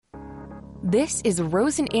This is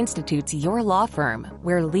Rosen Institute's Your Law Firm,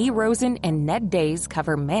 where Lee Rosen and Ned Days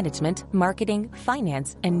cover management, marketing,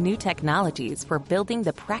 finance, and new technologies for building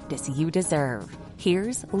the practice you deserve.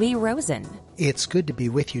 Here's Lee Rosen. It's good to be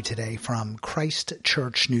with you today from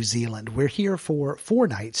Christchurch, New Zealand. We're here for 4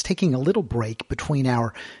 nights, taking a little break between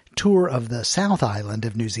our tour of the South Island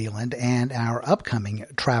of New Zealand and our upcoming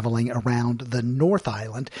traveling around the North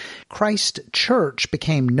Island. Christchurch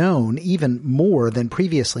became known even more than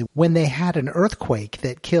previously when they had an earthquake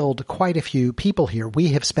that killed quite a few people here. We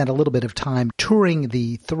have spent a little bit of time touring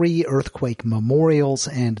the 3 earthquake memorials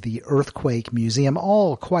and the earthquake museum,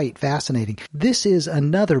 all quite fascinating. This is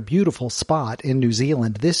another beautiful spot in New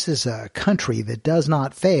Zealand. This is a country that does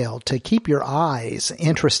not fail to keep your eyes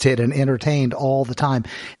interested and entertained all the time.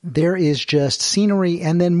 There is just scenery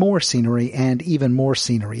and then more scenery and even more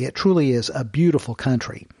scenery. It truly is a beautiful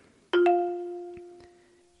country.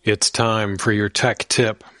 It's time for your tech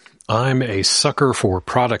tip. I'm a sucker for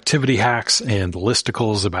productivity hacks and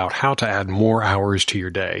listicles about how to add more hours to your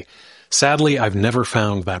day. Sadly, I've never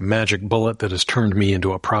found that magic bullet that has turned me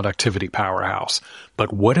into a productivity powerhouse.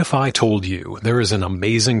 But what if I told you there is an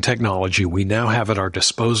amazing technology we now have at our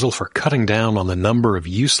disposal for cutting down on the number of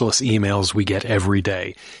useless emails we get every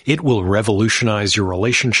day? It will revolutionize your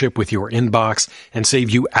relationship with your inbox and save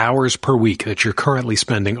you hours per week that you're currently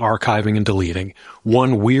spending archiving and deleting.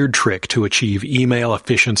 One weird trick to achieve email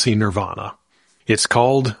efficiency nirvana. It's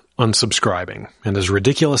called unsubscribing. And as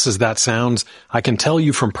ridiculous as that sounds, I can tell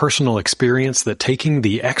you from personal experience that taking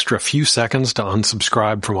the extra few seconds to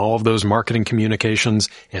unsubscribe from all of those marketing communications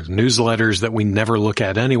and newsletters that we never look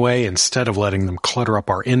at anyway, instead of letting them clutter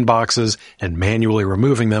up our inboxes and manually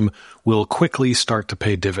removing them, will quickly start to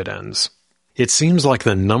pay dividends. It seems like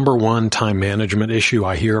the number one time management issue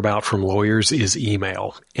I hear about from lawyers is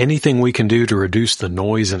email. Anything we can do to reduce the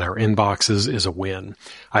noise in our inboxes is a win.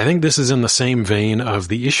 I think this is in the same vein of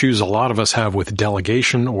the issues a lot of us have with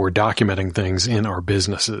delegation or documenting things in our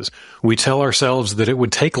businesses. We tell ourselves that it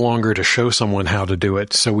would take longer to show someone how to do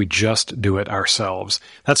it, so we just do it ourselves.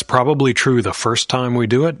 That's probably true the first time we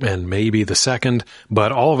do it, and maybe the second,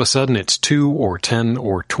 but all of a sudden it's 2 or 10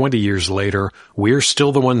 or 20 years later, we're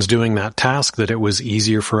still the ones doing that task that it was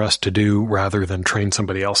easier for us to do rather than train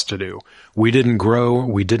somebody else to do. We didn't grow,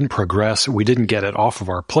 we didn't progress, we didn't get it off of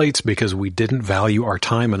our plates because we didn't value our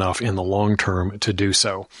time enough in the long term to do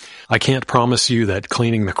so. I can't promise you that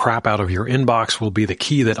cleaning the crap out of your inbox will be the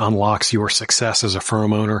key that unlocks your success as a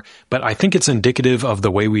firm owner, but I think it's indicative of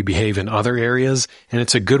the way we behave in other areas, and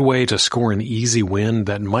it's a good way to score an easy win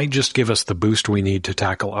that might just give us the boost we need to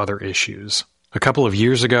tackle other issues. A couple of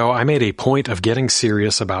years ago, I made a point of getting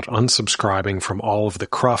serious about unsubscribing from all of the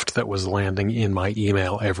cruft that was landing in my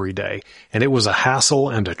email every day. And it was a hassle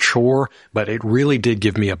and a chore, but it really did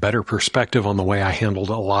give me a better perspective on the way I handled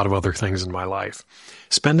a lot of other things in my life.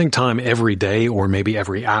 Spending time every day or maybe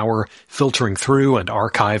every hour filtering through and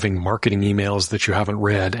archiving marketing emails that you haven't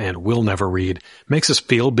read and will never read makes us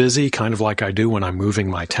feel busy, kind of like I do when I'm moving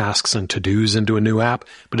my tasks and to-dos into a new app,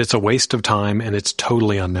 but it's a waste of time and it's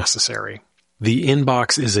totally unnecessary. The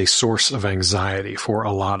inbox is a source of anxiety for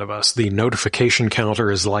a lot of us. The notification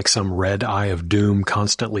counter is like some red eye of doom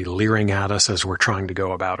constantly leering at us as we're trying to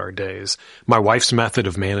go about our days. My wife's method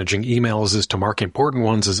of managing emails is to mark important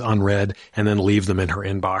ones as unread and then leave them in her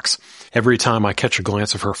inbox. Every time I catch a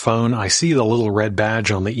glance of her phone, I see the little red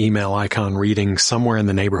badge on the email icon reading somewhere in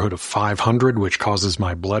the neighborhood of 500, which causes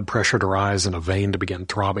my blood pressure to rise and a vein to begin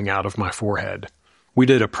throbbing out of my forehead. We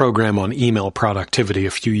did a program on email productivity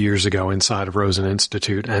a few years ago inside of Rosen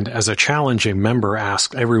Institute, and as a challenge, a member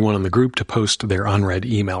asked everyone in the group to post their unread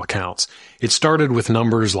email counts. It started with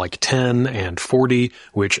numbers like 10 and 40,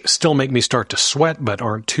 which still make me start to sweat but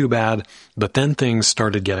aren't too bad, but then things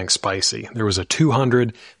started getting spicy. There was a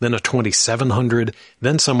 200, then a 2700,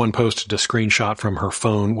 then someone posted a screenshot from her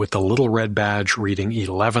phone with the little red badge reading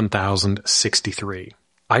 11,063.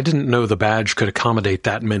 I didn't know the badge could accommodate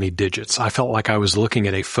that many digits. I felt like I was looking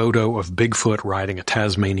at a photo of Bigfoot riding a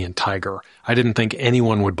Tasmanian tiger. I didn't think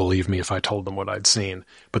anyone would believe me if I told them what I'd seen.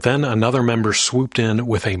 But then another member swooped in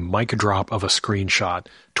with a mic drop of a screenshot,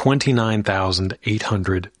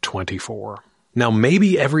 29,824. Now,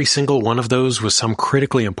 maybe every single one of those was some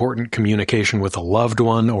critically important communication with a loved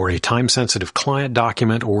one or a time-sensitive client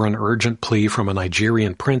document or an urgent plea from a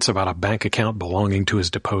Nigerian prince about a bank account belonging to his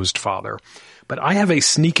deposed father. But I have a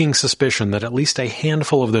sneaking suspicion that at least a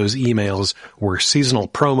handful of those emails were seasonal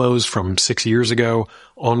promos from 6 years ago,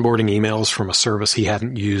 onboarding emails from a service he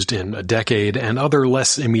hadn't used in a decade, and other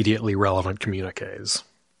less immediately relevant communiques.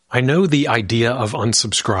 I know the idea of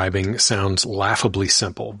unsubscribing sounds laughably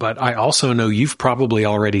simple, but I also know you've probably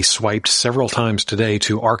already swiped several times today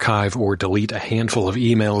to archive or delete a handful of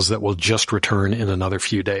emails that will just return in another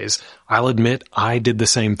few days. I'll admit I did the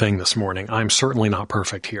same thing this morning. I'm certainly not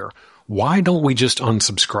perfect here. Why don't we just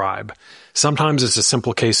unsubscribe? Sometimes it's a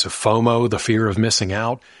simple case of FOMO, the fear of missing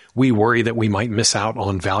out. We worry that we might miss out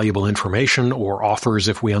on valuable information or offers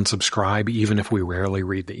if we unsubscribe, even if we rarely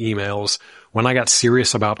read the emails. When I got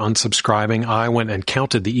serious about unsubscribing, I went and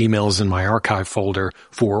counted the emails in my archive folder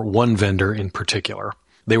for one vendor in particular.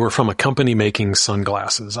 They were from a company making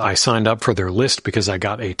sunglasses. I signed up for their list because I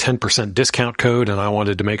got a 10% discount code and I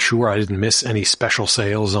wanted to make sure I didn't miss any special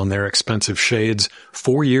sales on their expensive shades.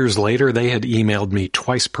 4 years later, they had emailed me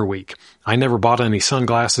twice per week. I never bought any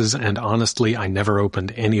sunglasses, and honestly, I never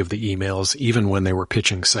opened any of the emails, even when they were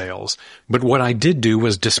pitching sales. But what I did do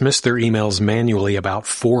was dismiss their emails manually about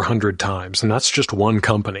 400 times, and that's just one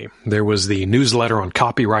company. There was the newsletter on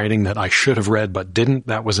copywriting that I should have read but didn't.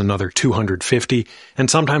 That was another 250.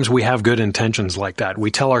 And sometimes we have good intentions like that.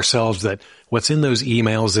 We tell ourselves that what's in those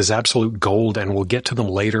emails is absolute gold and we'll get to them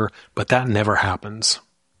later, but that never happens.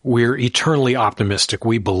 We're eternally optimistic.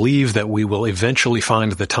 We believe that we will eventually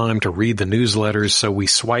find the time to read the newsletters, so we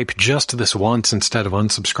swipe just this once instead of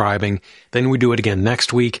unsubscribing. Then we do it again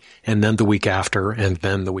next week, and then the week after, and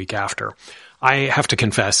then the week after. I have to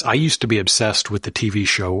confess, I used to be obsessed with the TV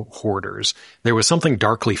show Hoarders. There was something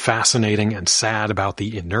darkly fascinating and sad about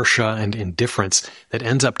the inertia and indifference that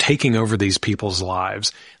ends up taking over these people's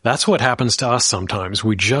lives. That's what happens to us sometimes.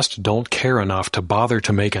 We just don't care enough to bother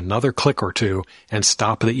to make another click or two and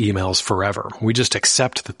stop the emails forever. We just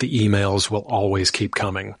accept that the emails will always keep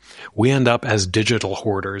coming. We end up as digital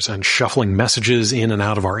hoarders, and shuffling messages in and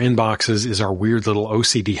out of our inboxes is our weird little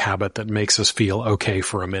OCD habit that makes us feel okay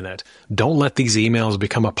for a minute. Don't let these emails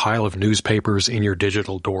become a pile of newspapers in your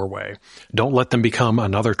digital doorway. Don't let them become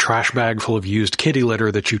another trash bag full of used kitty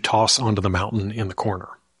litter that you toss onto the mountain in the corner.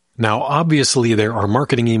 Now, obviously, there are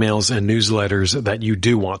marketing emails and newsletters that you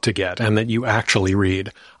do want to get and that you actually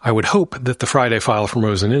read. I would hope that the Friday File from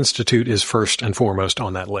Rosen Institute is first and foremost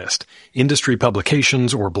on that list. Industry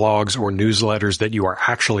publications or blogs or newsletters that you are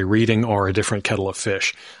actually reading are a different kettle of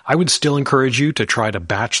fish. I would still encourage you to try to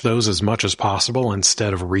batch those as much as possible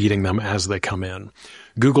instead of reading them as they come in.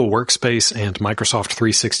 Google Workspace and Microsoft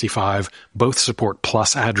 365 both support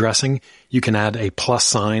plus addressing. You can add a plus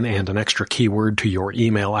sign and an extra keyword to your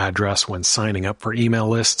email address when signing up for email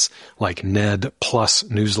lists, like Ned plus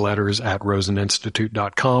newsletters at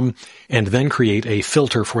roseninstitute.com, and then create a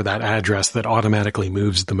filter for that address that automatically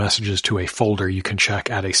moves the messages to a folder you can check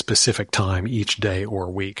at a specific time each day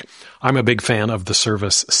or week. I'm a big fan of the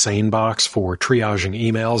service SaneBox for triaging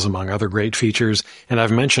emails, among other great features, and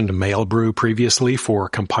I've mentioned Mailbrew previously for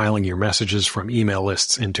compiling your messages from email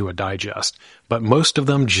lists into a digest, but most of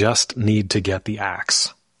them just need to get the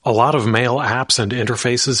axe. A lot of mail apps and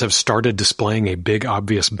interfaces have started displaying a big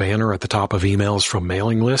obvious banner at the top of emails from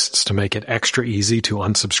mailing lists to make it extra easy to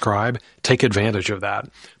unsubscribe. Take advantage of that.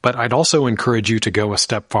 But I'd also encourage you to go a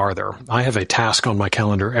step farther. I have a task on my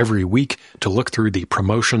calendar every week to look through the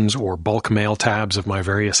promotions or bulk mail tabs of my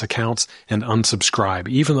various accounts and unsubscribe,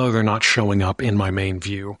 even though they're not showing up in my main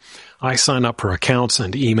view. I sign up for accounts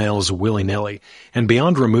and emails willy-nilly, and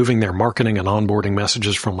beyond removing their marketing and onboarding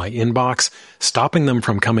messages from my inbox, stopping them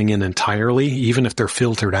from coming in entirely, even if they're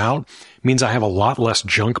filtered out, means I have a lot less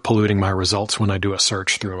junk polluting my results when I do a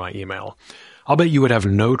search through my email. I'll bet you would have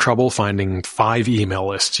no trouble finding 5 email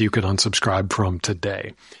lists you could unsubscribe from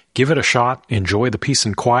today. Give it a shot, enjoy the peace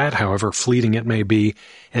and quiet, however fleeting it may be,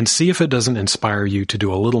 and see if it doesn't inspire you to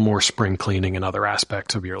do a little more spring cleaning in other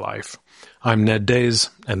aspects of your life. I'm Ned Days,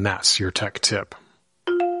 and that's your tech tip.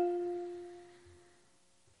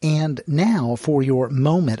 And now for your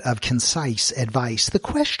moment of concise advice. The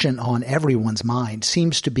question on everyone's mind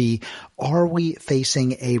seems to be, are we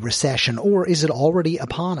facing a recession, or is it already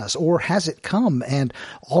upon us, or has it come and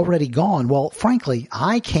already gone? Well, frankly,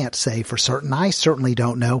 I can't say for certain. I certainly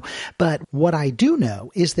don't know. But what I do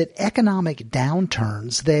know is that economic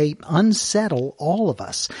downturns, they unsettle all of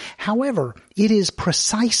us. However, it is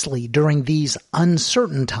precisely during these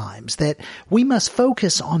uncertain times that we must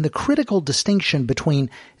focus on the critical distinction between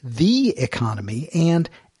the economy and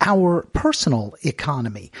our personal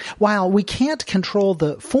economy. While we can't control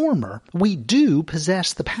the former, we do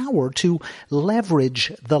possess the power to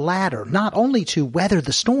leverage the latter, not only to weather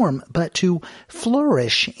the storm, but to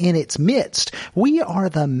flourish in its midst. We are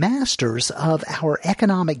the masters of our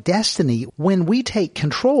economic destiny when we take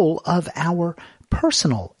control of our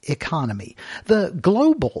personal economy. The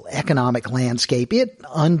global economic landscape, it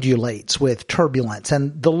undulates with turbulence,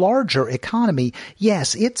 and the larger economy,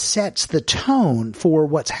 yes, it sets the tone for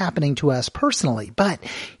what's happening to us personally, but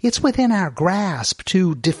it's within our grasp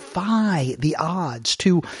to defy the odds,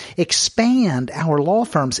 to expand our law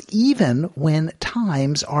firms even when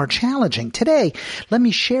times are challenging. Today, let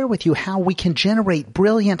me share with you how we can generate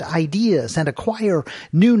brilliant ideas and acquire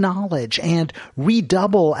new knowledge and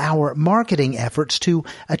redouble our marketing efforts to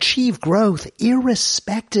achieve growth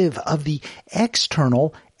irrespective of the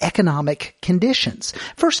external economic conditions.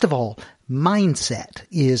 First of all, mindset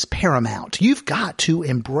is paramount. You've got to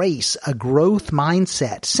embrace a growth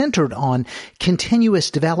mindset centered on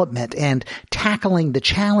continuous development and tackling the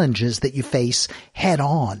challenges that you face head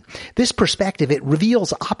on. This perspective, it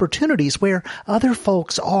reveals opportunities where other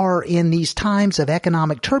folks are in these times of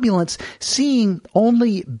economic turbulence seeing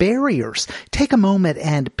only barriers. Take a moment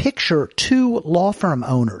and picture two law firm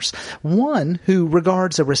owners. One who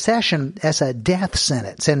regards a recession as a death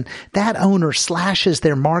sentence, and that owner slashes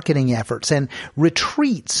their marketing efforts and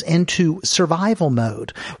retreats into survival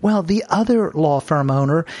mode. Well, the other law firm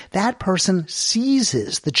owner, that person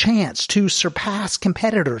seizes the chance to surpass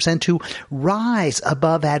competitors and to rise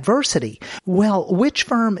above adversity. Well, which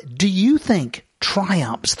firm do you think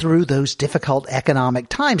triumphs through those difficult economic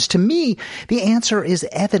times? To me, the answer is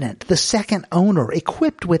evident. The second owner,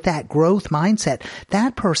 equipped with that growth mindset,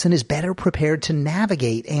 that person is better prepared to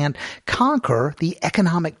navigate and conquer the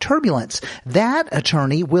economic turbulence. That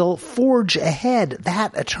attorney will forge ahead.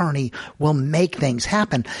 That attorney will make things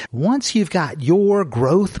happen. Once you've got your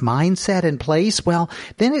growth mindset in place, well,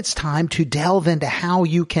 then it's time to delve into how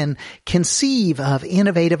you can conceive of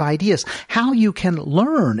innovative ideas, how you can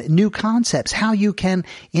learn new concepts, how you can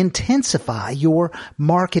intensify your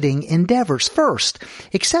marketing endeavors. First,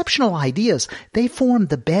 exceptional ideas, they form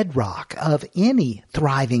the bedrock of any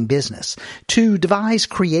thriving business. To devise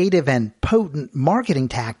creative and potent marketing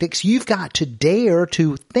tactics, you've got to dare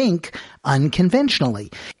to think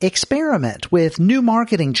unconventionally. Experiment with new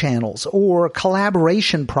marketing channels or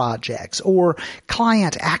collaboration projects or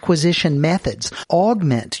client acquisition methods.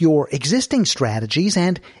 Augment your existing strategies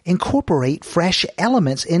and incorporate fresh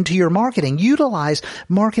elements into your marketing. Utilize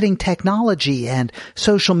marketing technology and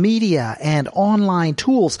social media and online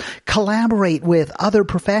tools. Collaborate with other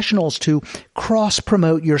professionals to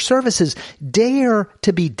cross-promote your services. Dare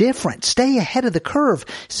to be different. Stay ahead of the curve.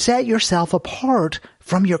 Set yourself apart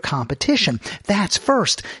from your competition. That's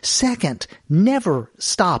first. Second, never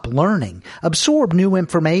stop learning. Absorb new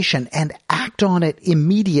information and act on it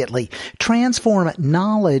immediately. Transform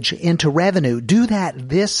knowledge into revenue. Do that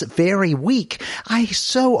this very week. I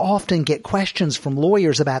so often get questions from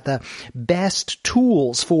lawyers about the best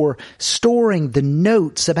tools for storing the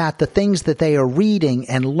notes about the things that they are reading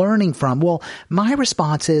and learning from. Well, my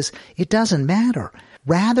response is, it doesn't matter.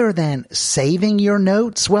 Rather than saving your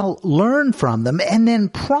notes, well, learn from them and then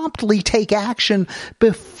promptly take action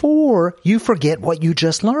before you forget what you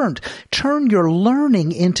just learned. Turn your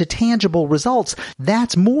learning into tangible results.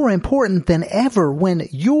 That's more important than ever when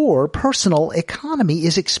your personal economy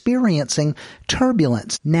is experiencing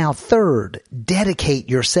turbulence. Now, third, dedicate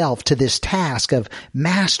yourself to this task of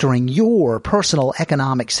mastering your personal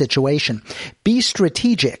economic situation. Be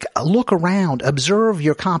strategic. Look around. Observe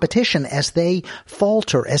your competition as they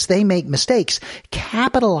falter, as they make mistakes.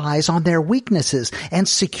 Capitalize on their weaknesses and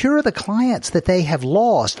secure the clients that they have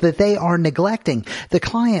lost, that they are neglecting, the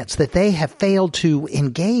clients that they have failed to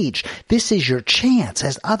engage. This is your chance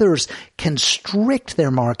as others constrict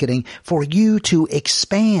their marketing for you to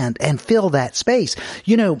expand and fill that space.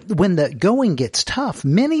 You know, when the going gets tough,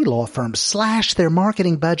 many law firms slash their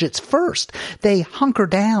marketing budgets first. They hunker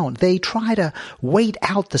down. They try to wait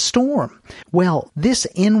out the storm. Well, this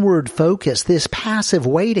inward focus, this passive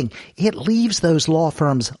waiting, it leaves those law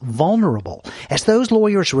firms vulnerable. As those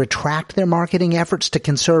lawyers retract their marketing efforts to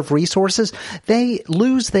conserve resources, they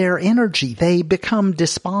lose their energy. They become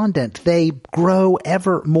despondent. They grow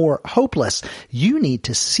ever more hopeless. You need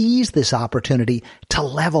to seize this opportunity to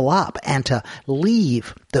level up and to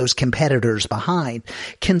leave those competitors behind.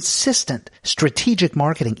 Consistent strategic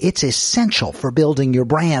marketing, it's essential for building your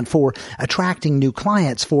brand, for attracting new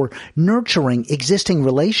clients, for nurturing existing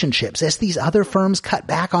relationships. As these other firms cut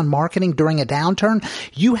back on marketing during a downturn,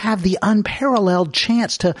 you have the unparalleled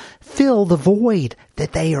chance to fill the void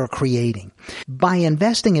that they are creating. By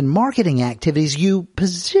investing in marketing activities, you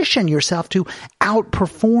position yourself to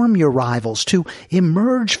outperform your rivals, to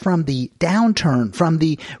emerge from the downturn, from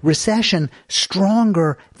the recession,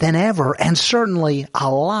 stronger than ever, and certainly a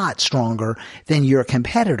lot stronger than your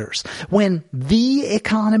competitors. When the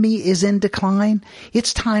economy is in decline,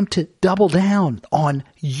 it's time to double down on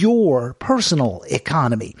your personal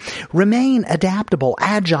economy. Remain adaptable,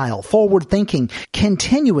 agile, forward-thinking.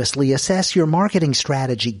 Continuously assess your marketing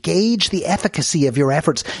strategy. Gauge the efficacy of your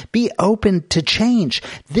efforts. Be open to change.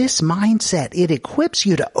 This mindset, it equips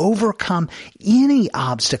you to overcome any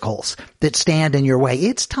obstacles that stand in your way.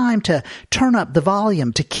 It's time to turn up the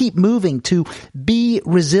volume, to keep moving, to be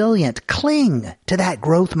resilient. Cling to that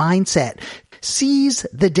growth mindset. Seize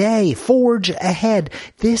the day, forge ahead.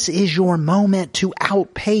 This is your moment to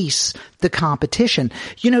outpace the competition.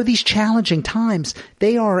 You know, these challenging times,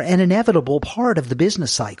 they are an inevitable part of the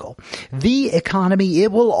business cycle. The economy,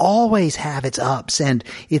 it will always have its ups and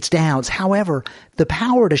its downs. However, the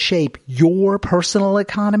power to shape your personal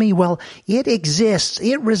economy, well, it exists.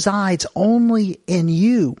 It resides only in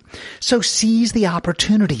you. So seize the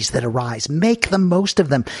opportunities that arise. Make the most of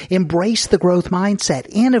them. Embrace the growth mindset.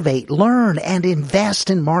 Innovate, learn, and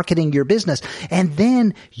invest in marketing your business. And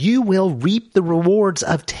then you will reap the rewards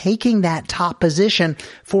of taking that top position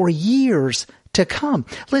for years to come.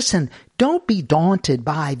 Listen, don't be daunted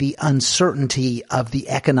by the uncertainty of the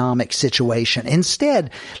economic situation.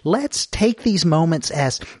 Instead, let's take these moments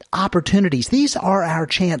as opportunities. These are our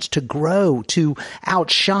chance to grow, to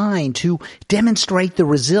outshine, to demonstrate the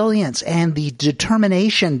resilience and the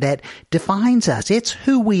determination that defines us. It's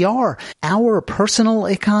who we are. Our personal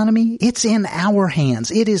economy, it's in our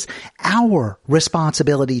hands. It is our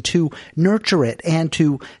responsibility to nurture it and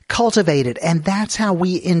to cultivate it. And that's how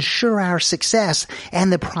we ensure our success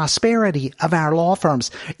and the prosperity of our law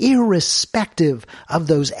firms, irrespective of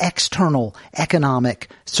those external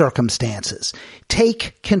economic circumstances.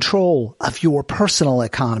 Take control of your personal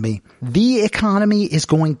economy. The economy is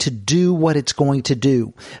going to do what it's going to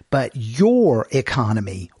do, but your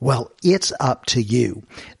economy, well, it's up to you.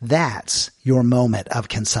 That's your moment of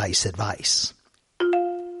concise advice.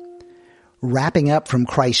 Wrapping up from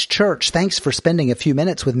Christ Church, thanks for spending a few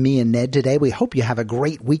minutes with me and Ned today. We hope you have a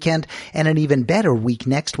great weekend and an even better week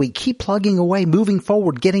next week. Keep plugging away, moving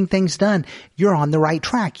forward, getting things done. You're on the right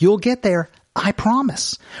track. You'll get there. I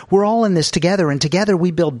promise. We're all in this together, and together we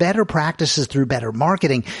build better practices through better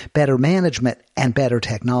marketing, better management, and better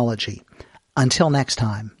technology. Until next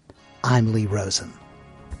time, I'm Lee Rosen.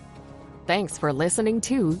 Thanks for listening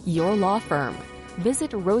to Your Law Firm.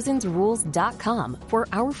 Visit rosensrules.com for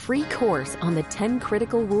our free course on the 10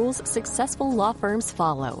 critical rules successful law firms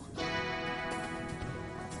follow.